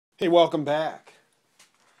Hey, welcome back.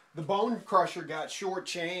 The Bone Crusher got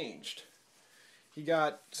shortchanged. He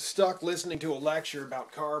got stuck listening to a lecture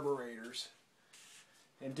about carburetors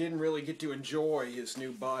and didn't really get to enjoy his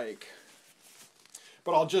new bike.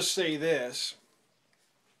 But I'll just say this.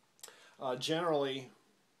 Generally,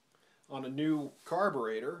 on a new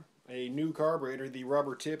carburetor, the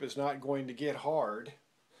rubber tip is not going to get hard.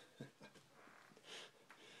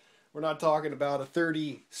 We're not talking about a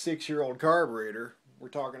 36-year-old carburetor. We're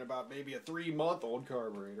talking about maybe a 3-month-old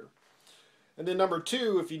carburetor. And then number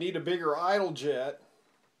two, if you need a bigger idle jet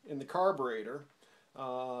in the carburetor,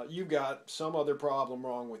 you've got some other problem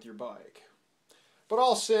wrong with your bike. But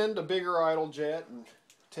I'll send a bigger idle jet and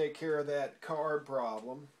take care of that carb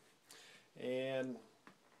problem, and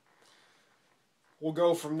we'll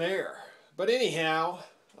go from there. But anyhow,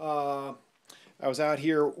 I was out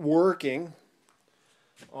here working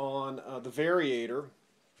on the Variator,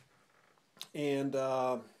 and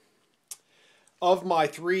of my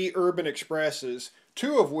 3 Urban Expresses,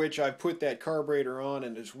 2 of which I've put that carburetor on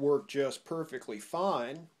and has worked just perfectly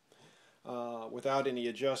fine without any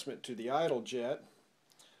adjustment to the idle jet.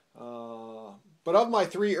 But of my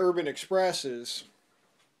 3 Urban Expresses,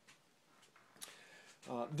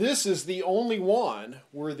 this is the only one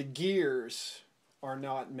where the gears are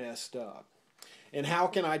not messed up. And how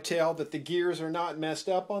can I tell that the gears are not messed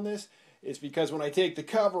up on this? It's because when I take the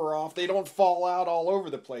cover off, they don't fall out all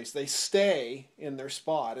over the place. They stay in their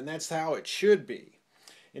spot, and that's how it should be.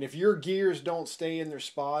 And if your gears don't stay in their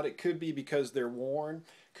spot, it could be because they're worn,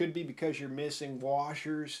 could be because you're missing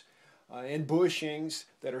washers and bushings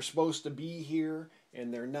that are supposed to be here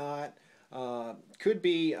and they're not. Could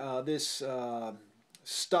be this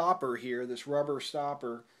stopper here, this rubber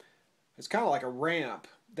stopper. It's kind of like a ramp.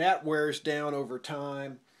 That wears down over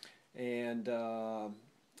time, and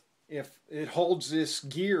if it holds this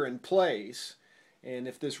gear in place, and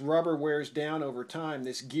if this rubber wears down over time,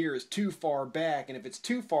 this gear is too far back, and if it's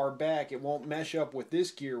too far back, it won't mesh up with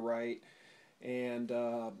this gear right, and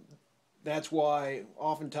that's why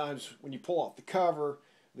oftentimes when you pull off the cover,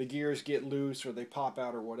 the gears get loose or they pop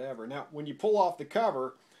out or whatever. Now, when you pull off the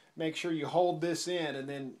cover, make sure you hold this in and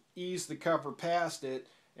then ease the cover past it,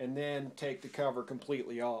 and then take the cover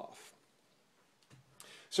completely off.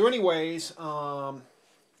 So anyways,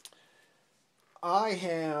 I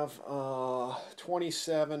have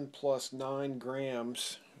 27 plus 9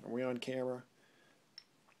 grams. Are we on camera?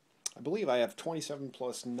 I believe I have 27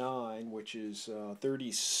 plus 9, which is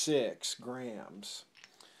 36 grams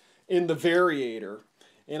in the Variator.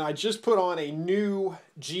 And I just put on a new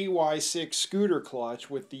GY6 scooter clutch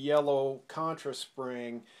with the yellow contra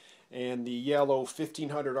spring and the yellow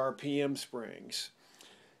 1500 RPM springs.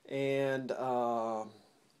 And I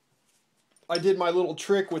did my little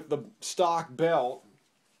trick with the stock belt.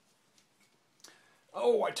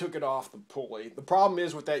 Oh, I took it off the pulley. The problem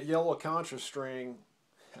is with that yellow contra spring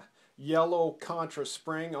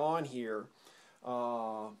on here,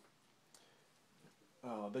 the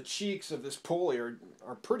cheeks of this pulley are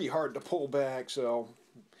pretty hard to pull back. So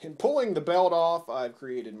in pulling the belt off, I've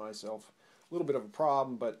created myself a little bit of a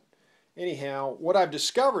problem. But anyhow, what I've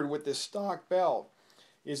discovered with this stock belt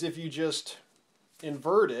is if you just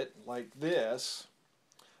invert it like this,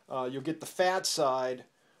 you'll get the fat side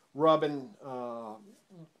rubbing,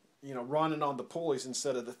 running on the pulleys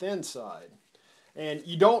instead of the thin side. And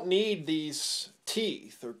you don't need these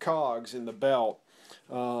teeth or cogs in the belt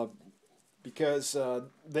because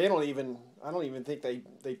they don't even, I don't even think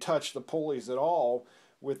they touch the pulleys at all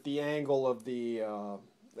with the angle of the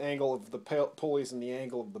pulleys and the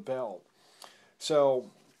angle of the belt.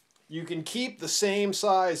 So you can keep the same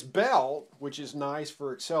size belt, which is nice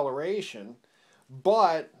for acceleration,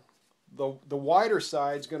 but the wider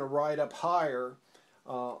side is going to ride up higher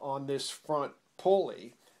on this front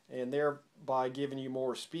pulley, and thereby giving you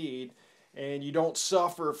more speed. And you don't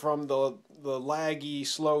suffer from the laggy,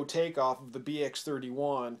 slow takeoff of the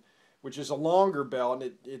BX31, which is a longer belt,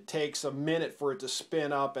 and it takes a minute for it to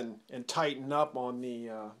spin up and tighten up on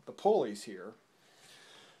the pulleys here.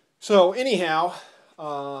 So anyhow,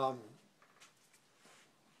 I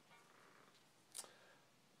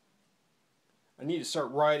need to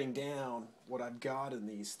start writing down what I've got in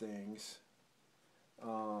these things.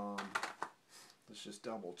 Let's just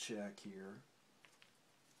double check here.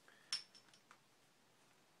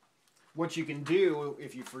 What you can do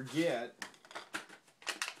if you forget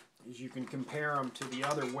is you can compare them to the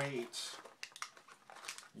other weights.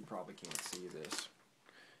 You probably can't see this.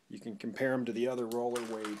 You can compare them to the other roller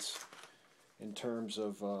weights in terms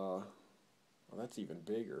of, well, that's even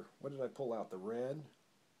bigger. What did I pull out? The red?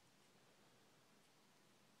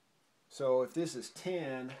 So if this is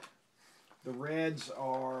 10, the reds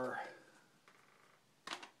are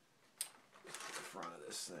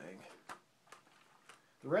this thing.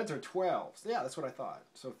 The reds are 12s. Yeah, that's what I thought.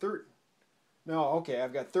 So no, okay,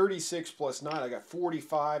 I've got 36 plus 9. I got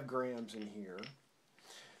 45 grams in here.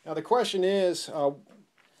 Now the question is, let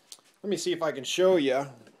me see if I can show you.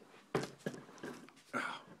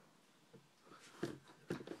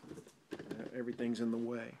 Everything's in the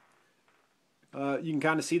way. You can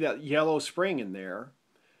kind of see that yellow spring in there.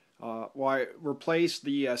 Well, I replaced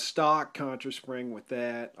the stock contra spring with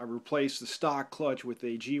that. I replaced the stock clutch with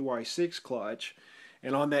a GY6 clutch.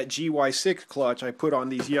 And on that GY6 clutch, I put on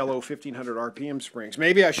these yellow 1500 RPM springs.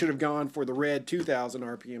 Maybe I should have gone for the red 2000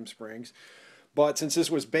 RPM springs. But since this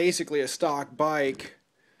was basically a stock bike,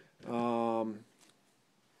 I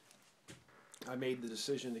made the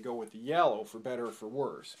decision to go with the yellow for better or for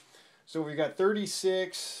worse. So we've got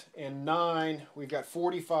 36 and 9. We've got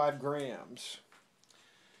 45 grams.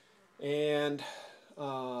 And, you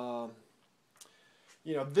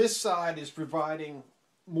know, this side is providing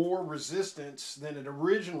more resistance than it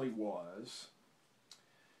originally was.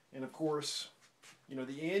 And of course, you know,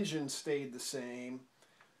 the engine stayed the same.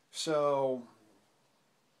 So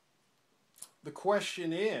the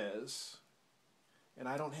question is, and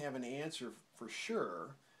I don't have an answer for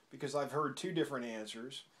sure because I've heard two different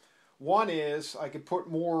answers. One is I could put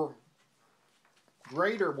more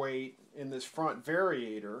greater weight in this front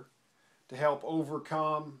variator to help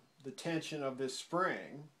overcome the tension of this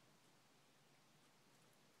spring.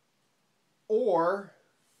 Or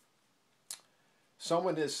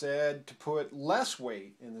someone has said to put less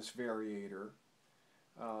weight in this variator,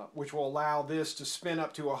 which will allow this to spin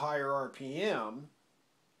up to a higher RPM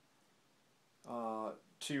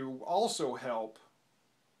to also help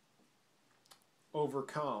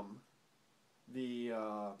overcome the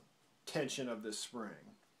tension of this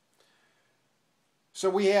spring. So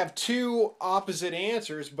we have two opposite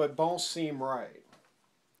answers, but both seem right.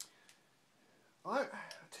 I'll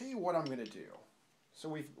tell you what I'm going to do. So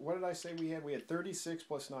what did I say we had? We had 36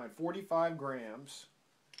 plus 9, 45 grams.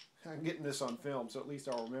 I'm getting this on film, so at least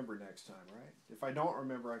I'll remember next time, right? If I don't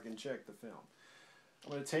remember, I can check the film.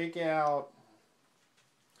 I'm going to take out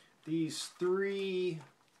these three,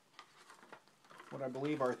 what I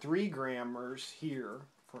believe are 3 grammers here.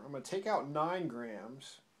 I'm going to take out 9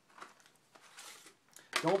 grams.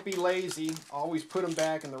 Don't be lazy. Always put them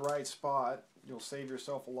back in the right spot. You'll save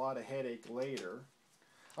yourself a lot of headache later.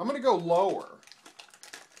 I'm going to go lower.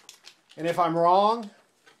 And if I'm wrong,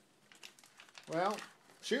 well,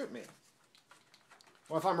 shoot me.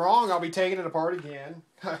 Well, if I'm wrong, I'll be taking it apart again.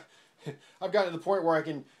 I've gotten to the point where I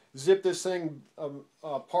can zip this thing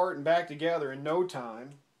apart and back together in no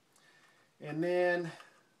time. And then,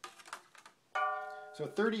 so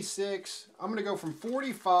 36, I'm going to go from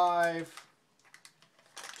 45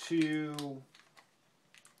 to,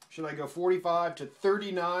 should I go 45 to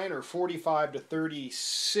 39 or 45 to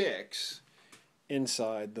 36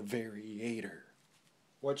 inside the Variator?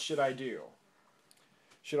 What should I do?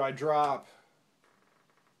 Should I drop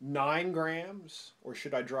 9 grams or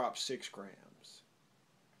should I drop 6 grams?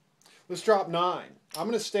 Let's drop 9. I'm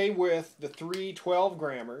going to stay with the 3 12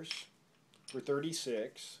 grammers for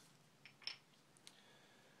 36.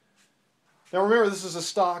 Now remember, this is a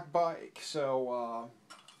stock bike, so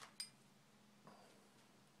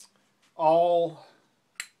all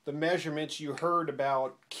the measurements you heard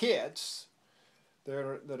about kits that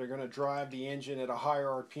are going to drive the engine at a higher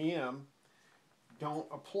RPM don't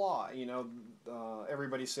apply. You know,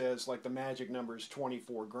 everybody says like the magic number is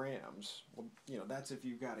 24 grams. Well, you know, that's if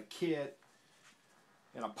you've got a kit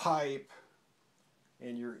and a pipe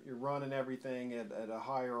and you're running everything at a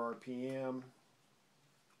higher RPM.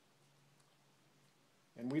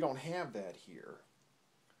 And we don't have that here.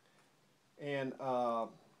 And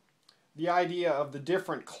the idea of the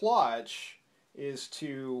different clutch is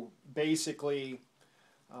to basically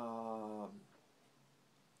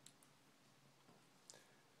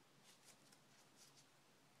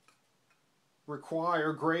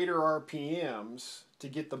require greater RPMs to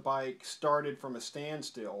get the bike started from a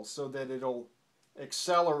standstill so that it'll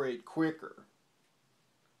accelerate quicker.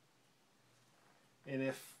 And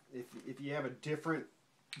if you have a different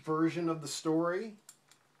version of the story,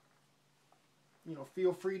 you know,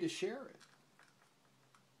 feel free to share it.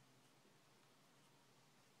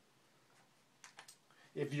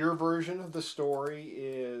 If your version of the story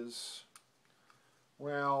is,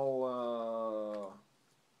 well,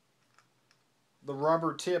 the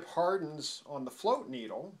rubber tip hardens on the float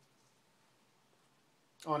needle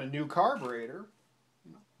on a new carburetor,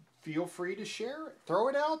 you know, feel free to share it. Throw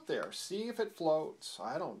it out there. See if it floats.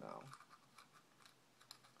 I don't know.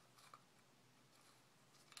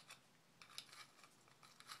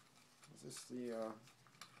 Is this the...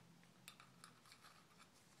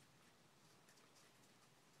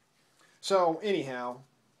 So anyhow,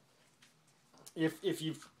 if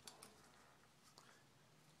you've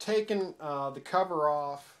taken the cover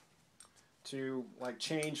off to like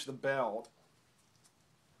change the belt,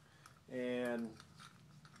 and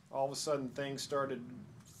all of a sudden things started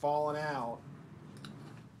falling out,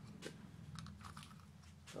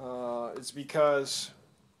 it's because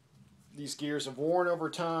these gears have worn over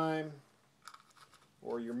time,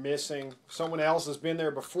 or you're missing. Someone else has been there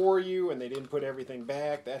before you and they didn't put everything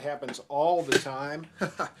back. That happens all the time.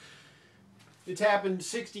 It's happened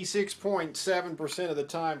 66.7% of the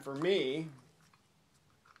time for me.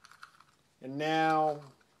 And now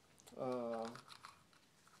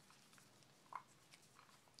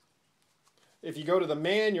if you go to the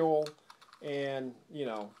manual and, you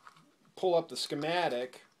know, pull up the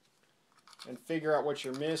schematic and figure out what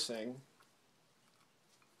you're missing,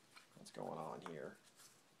 what's going on here?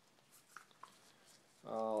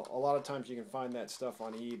 A lot of times you can find that stuff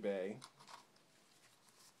on eBay.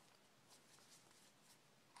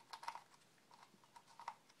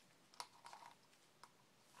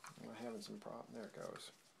 I'm having some problem. There it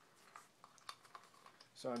goes.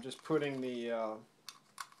 So I'm just putting the,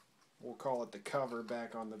 we'll call it the cover,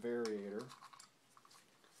 back on the Variator.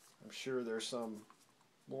 I'm sure there's some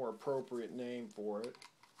more appropriate name for it.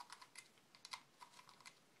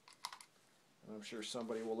 And I'm sure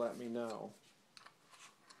somebody will let me know.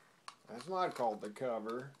 That's not called the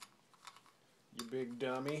cover, you big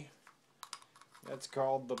dummy. That's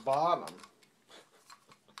called the bottom.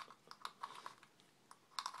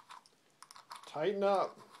 Tighten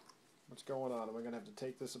up. What's going on? Am I going to have to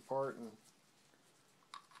take this apart? And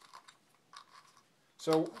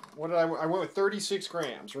so what did I went with 36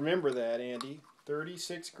 grams. Remember that, Andy.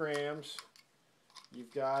 36 grams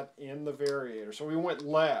you've got in the Variator. So we went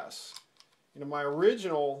less. You know, my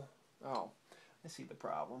original, oh, I see the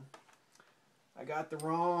problem. I got the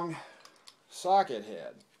wrong socket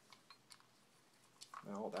head.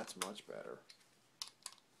 Oh, that's much better.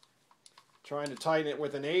 Trying to tighten it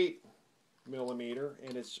with an 8mm,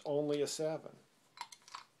 and it's only a 7.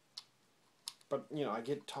 But, you know, I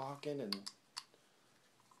get talking and,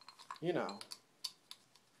 you know.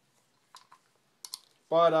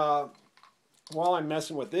 But while I'm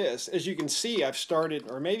messing with this, as you can see, I've started,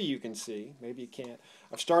 or maybe you can see, maybe you can't,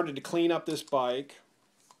 I've started to clean up this bike.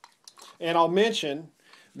 And I'll mention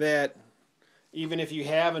that even if you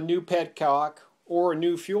have a new petcock or a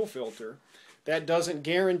new fuel filter, that doesn't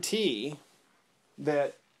guarantee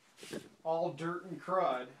that all dirt and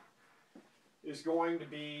crud is going to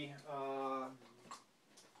be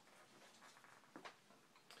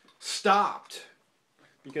stopped,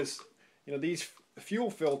 because you know these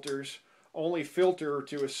fuel filters only filter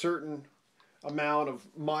to a certain amount of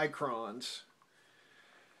microns,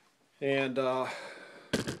 and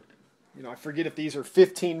you know, I forget if these are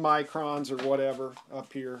 15 microns or whatever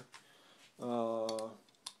up here.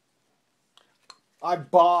 I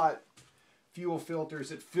bought fuel filters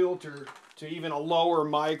that filter to even a lower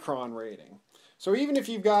micron rating. So even if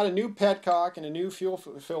you've got a new petcock and a new fuel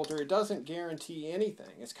filter, it doesn't guarantee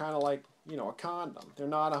anything. It's kind of like, you know, a condom. They're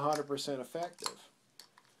not 100% effective.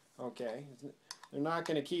 Okay? They're not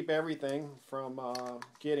going to keep everything from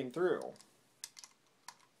getting through.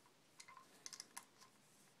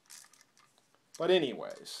 But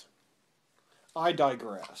anyways, I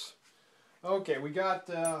digress. Okay, we got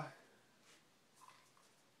the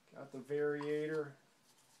Variator.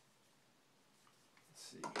 Let's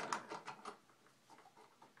see here.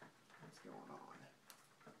 What's going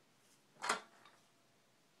on?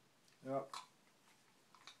 Yep.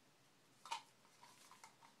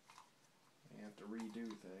 I have to redo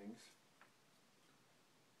things.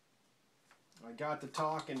 I got to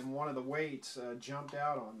talking and one of the weights jumped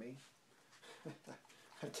out on me.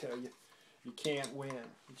 I tell you, you can't win.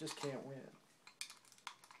 You just can't win.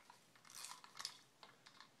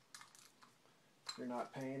 If you're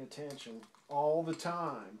not paying attention all the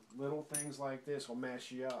time, little things like this will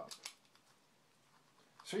mess you up.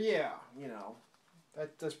 So yeah, you know,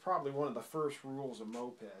 that's probably one of the first rules of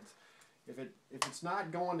mopeds. If it's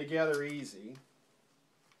not going together easy,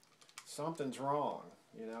 something's wrong,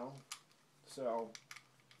 you know. So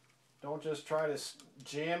don't just try to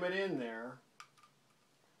jam it in there.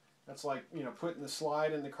 That's like, you know, putting the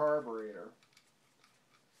slide in the carburetor.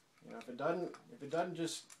 You know, if it doesn't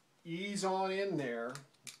just ease on in there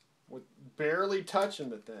with barely touching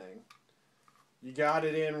the thing, you got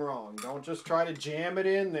it in wrong. Don't just try to jam it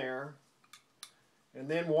in there and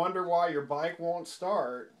then wonder why your bike won't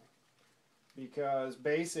start, because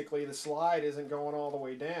basically the slide isn't going all the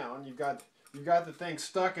way down. You've got the thing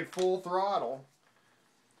stuck at full throttle.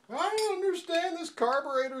 I don't understand, this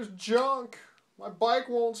carburetor's junk. My bike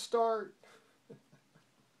won't start.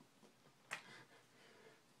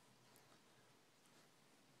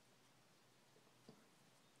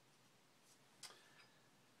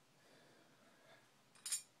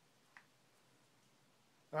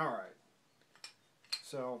 All right.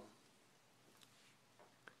 So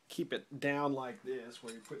keep it down like this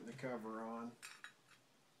while you're putting the cover on.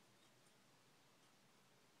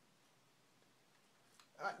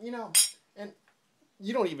 You know, and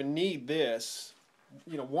you don't even need this.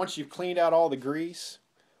 You know, once you've cleaned out all the grease,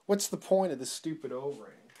 what's the point of this stupid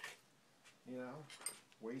O-ring? You know,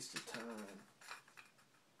 waste of time.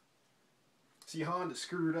 See, Honda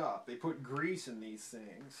screwed up. They put grease in these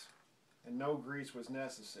things, and no grease was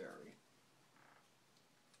necessary.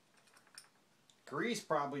 Grease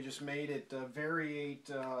probably just made it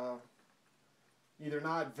variate, either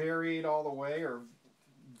not variate all the way or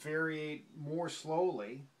variate more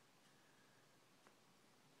slowly.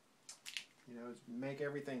 You know, make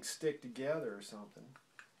everything stick together or something.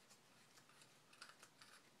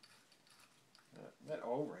 That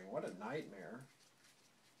O-ring, what a nightmare.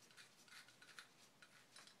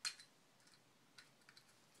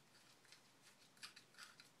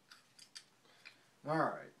 All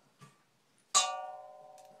right.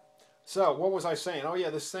 So what was I saying? Oh yeah,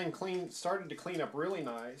 this thing started to clean up really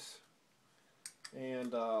nice,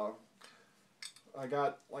 and I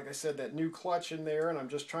got, like I said, that new clutch in there, and I'm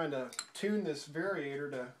just trying to tune this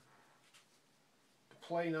Variator to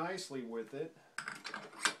play nicely with it.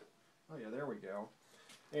 Oh yeah, there we go.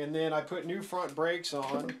 And then I put new front brakes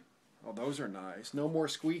on. Oh, those are nice. No more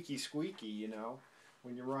squeaky, you know,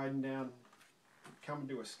 when you're riding down, coming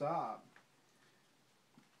to a stop.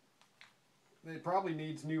 It probably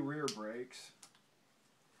needs new rear brakes.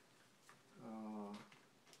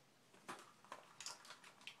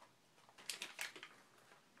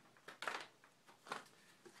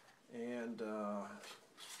 And what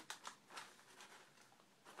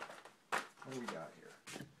do we got here?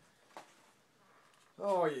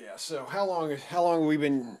 Oh yeah, so how long have we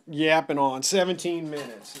been yapping on? 17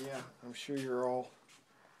 minutes. Yeah, I'm sure you're all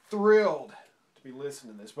thrilled to be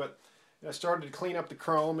listening to this. But I started to clean up the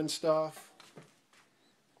chrome and stuff.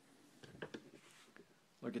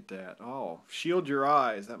 Look at that. Oh, shield your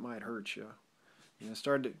eyes. That might hurt you. And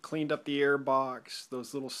I cleaned up the air box,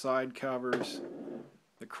 those little side covers,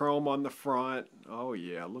 the chrome on the front. Oh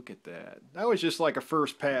yeah, look at that. That was just like a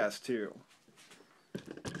first pass too.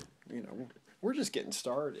 You know, we're just getting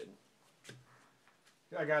started.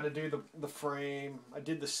 I got to do the frame. I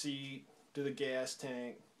did the seat, do the gas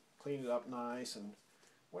tank, clean it up nice, and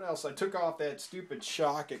what else? I took off that stupid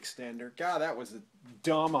shock extender. God, that was a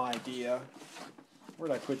dumb idea.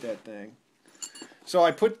 Where'd I put that thing? So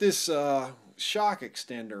I put this shock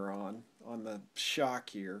extender on the shock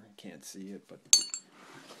here. Can't see it, but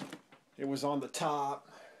it was on the top.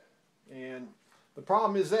 And the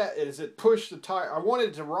problem is it pushed the tire. I wanted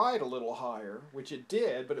it to ride a little higher, which it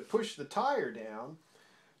did, but it pushed the tire down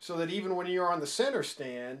so that even when you're on the center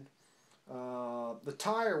stand, the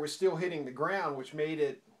tire was still hitting the ground, which made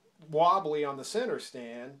it wobbly on the center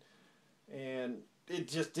stand, and it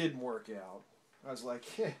just didn't work out. I was like,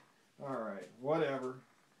 all right, whatever.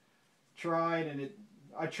 Tried, and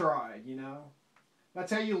I tried, you know.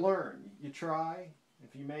 That's how you learn. You try.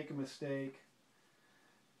 If you make a mistake,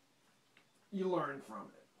 you learn from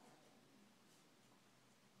it.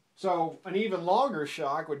 So an even longer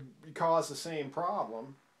shock would cause the same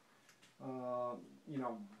problem. You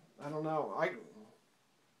know, I don't know.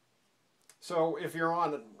 So if you're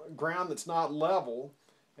on ground that's not level,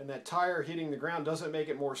 and that tire hitting the ground doesn't make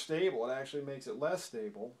it more stable, it actually makes it less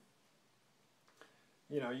stable.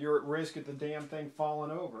 You know, you're at risk of the damn thing falling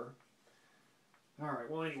over. All right,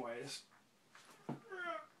 well anyways.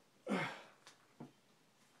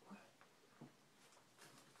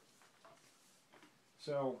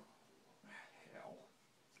 So, hell.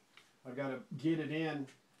 I've got to get it in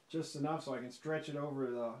just enough so I can stretch it over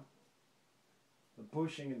the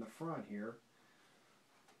bushing in the front here.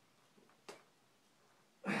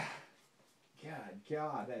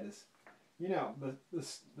 God, that is, you know,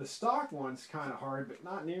 the stock one's kind of hard, but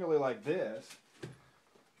not nearly like this.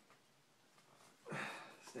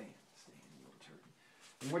 Stand, you little turkey.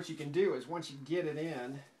 And what you can do is once you get it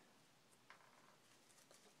in,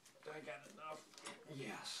 I got enough.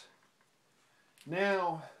 Yes.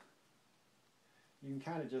 Now you can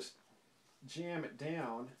kind of just jam it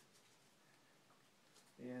down,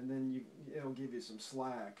 and then it'll give you some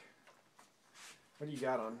slack. What do you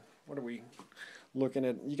got on? What are we looking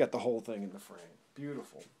at? You got the whole thing in the frame.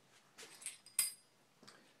 Beautiful.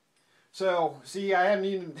 So, see, I haven't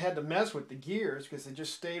even had to mess with the gears because they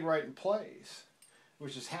just stayed right in place,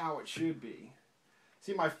 which is how it should be.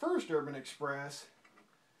 See, my first Urban Express,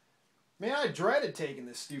 man, I dreaded taking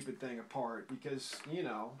this stupid thing apart because, you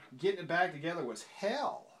know, getting it back together was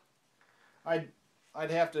hell. I'd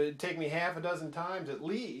have to, it'd take me half a dozen times at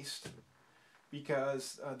least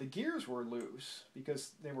because the gears were loose,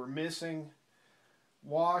 because they were missing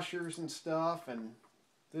washers and stuff, and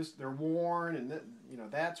they're worn, and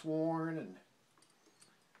that's worn, and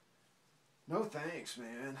no thanks,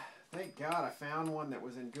 man. Thank God I found one that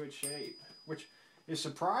was in good shape, which is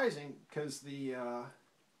surprising because the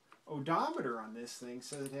odometer on this thing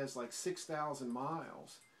says it has like 6,000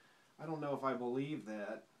 miles. I don't know if I believe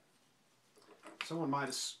that. Someone might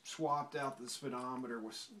have swapped out the speedometer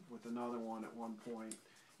with another one at one point.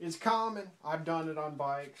 It's common. I've done it on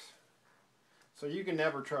bikes. So you can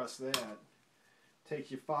never trust that. It takes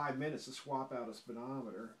you 5 minutes to swap out a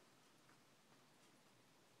speedometer.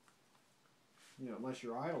 Unless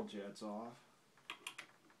your idle jet's off.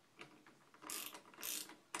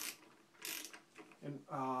 And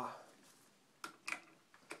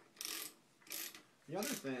the other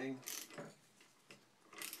thing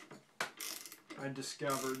I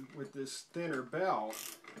discovered with this thinner belt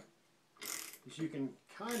is you can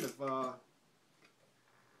kind of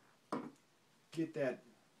get that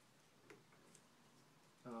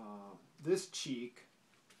this cheek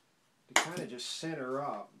to kind of just center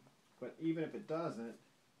up. But even if it doesn't,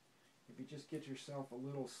 if you just get yourself a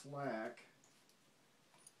little slack,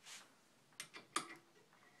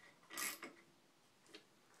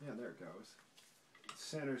 yeah, there it goes. It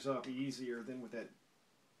centers up easier than with that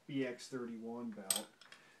BX31 belt.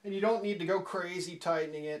 And you don't need to go crazy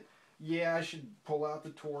tightening it. Yeah, I should pull out the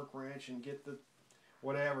torque wrench and get the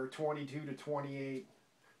whatever, 22 to 28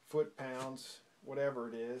 foot-pounds, whatever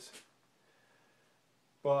it is.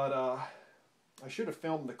 But I should have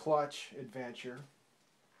filmed the clutch adventure.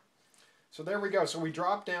 So there we go. So we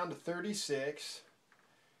dropped down to 36.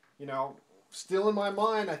 Still in my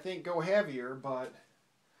mind, I think go heavier, but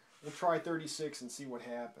we'll try 36 and see what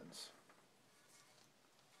happens.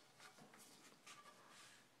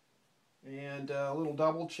 And a little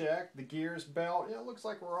double check. The gears, belt. Yeah, it looks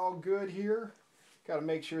like we're all good here. Got to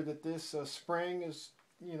make sure that this spring is,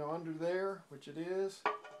 under there, which it is.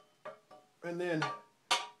 And then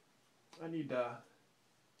I need to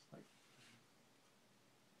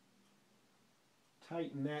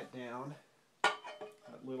tighten that down,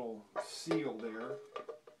 that little seal there,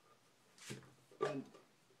 and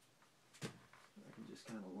I can just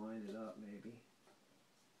kind of line it up maybe.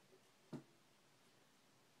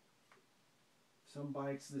 Some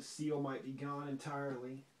bikes the seal might be gone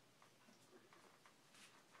entirely.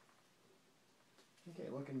 Okay,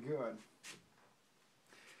 looking good.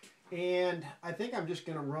 And I think I'm just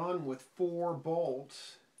going to run with 4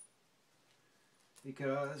 bolts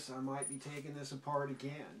because I might be taking this apart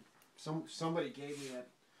again. Somebody gave me that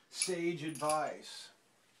sage advice,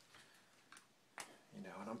 and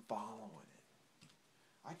I'm following it.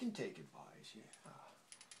 I can take advice, yeah.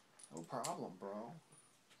 No problem, bro.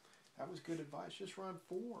 That was good advice. Just run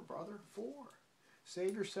 4, brother, 4.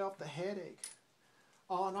 Save yourself the headache.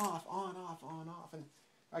 On, off, on, off, on, off. And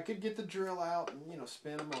I could get the drill out and,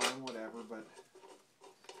 spin them on, whatever, but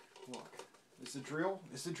look, is the drill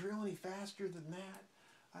any faster than that?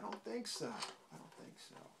 I don't think so. I don't think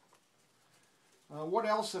so. What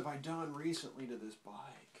else have I done recently to this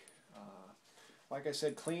bike? Like I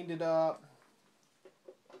said, cleaned it up.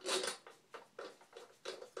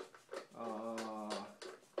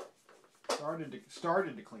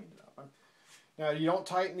 Started to clean it up. Now, you don't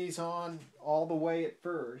tighten these on all the way at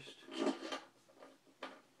first.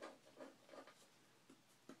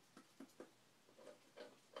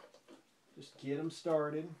 Just get them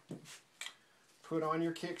started. Put on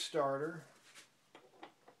your Kickstarter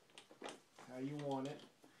how you want it.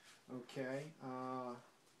 Okay.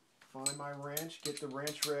 Find my wrench. Get the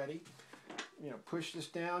wrench ready. Push this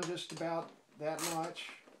down just about that much.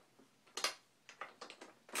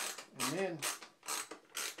 And then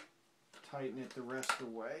tighten it the rest of the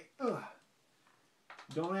way. Ugh.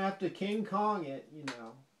 Don't have to King Kong it,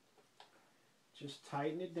 Just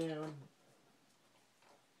tighten it down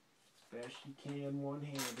as best you can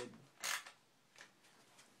one-handed.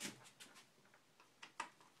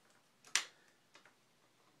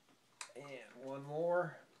 And one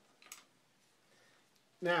more.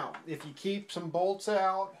 Now, if you keep some bolts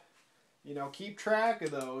out, keep track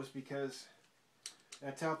of those, because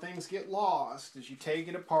that's how things get lost, is you take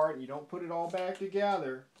it apart and you don't put it all back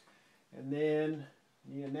together. And then,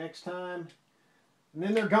 next time, and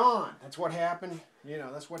then they're gone. That's what happened.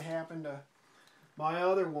 That's what happened to my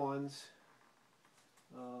other ones.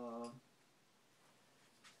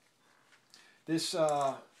 This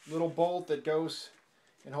little bolt that goes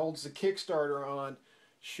and holds the Kickstarter on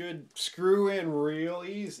should screw in real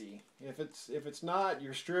easy. If it's not,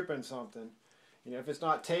 you're stripping something. If it's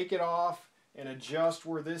not, take it off and adjust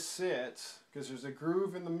where this sits, because there's a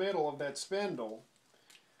groove in the middle of that spindle.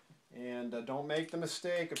 And don't make the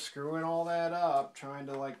mistake of screwing all that up, trying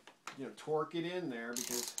to, like, you know, torque it in there,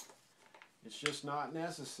 because it's just not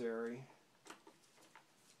necessary.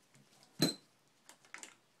 There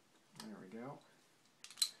we go.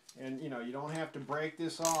 And, you know, you don't have to break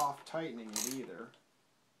this off tightening it either.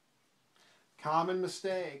 Common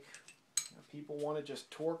mistake. You know, people want to just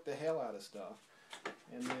torque the hell out of stuff.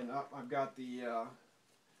 And then I've got the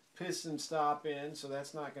piston stop in, so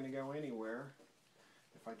that's not going to go anywhere.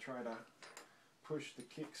 If I try to push the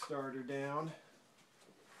Kickstarter down.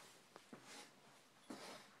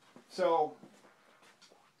 So,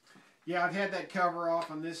 yeah, I've had that cover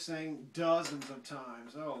off on this thing dozens of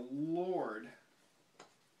times. Oh, Lord.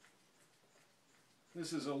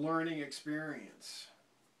 This is a learning experience.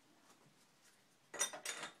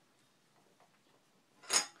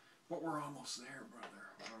 But we're almost there, brother.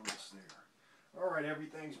 We're almost there. All right,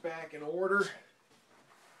 everything's back in order.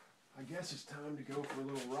 I guess it's time to go for a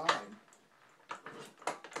little ride.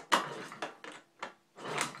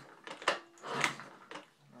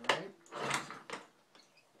 All right.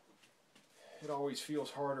 It always feels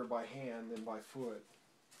harder by hand than by foot.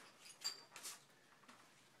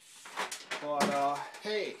 But,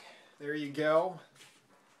 hey, there you go.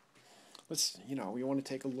 Let's, you know, we want to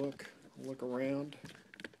take a look around.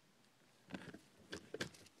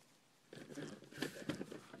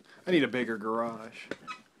 I need a bigger garage.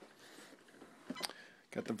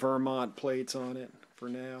 Got the Vermont plates on it for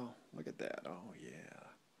now. Look at that. Oh, yeah.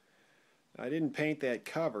 I didn't paint that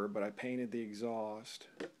cover, but I painted the exhaust.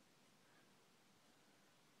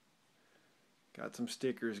 Got some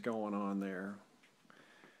stickers going on there.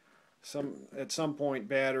 At some point,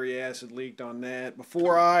 battery acid leaked on that.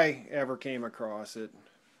 Before I ever came across it,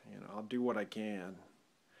 you know, I'll do what I can.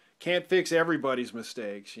 Can't fix everybody's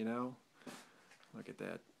mistakes, you know. Look at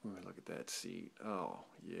that. Look at that seat. Oh,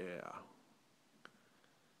 yeah.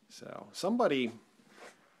 So, somebody,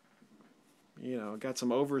 you know, got some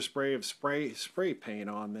overspray of spray paint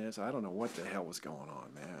on this. I don't know what the hell was going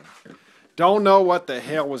on, man. Don't know what the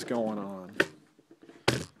hell was going on.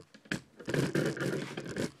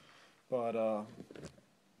 But,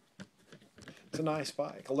 it's a nice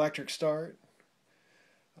bike. Electric start.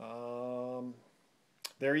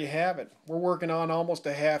 There you have it. We're working on almost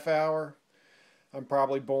a half hour. I'm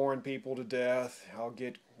probably boring people to death. I'll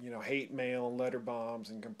get, you know, hate mail and letter bombs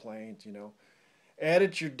and complaints, you know.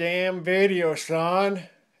 Edit your damn video, son.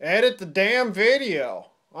 Edit the damn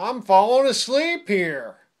video. I'm falling asleep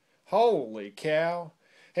here. Holy cow.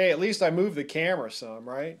 Hey, at least I moved the camera some,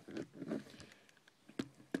 right?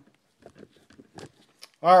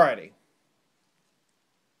 Alrighty.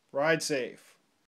 Ride safe.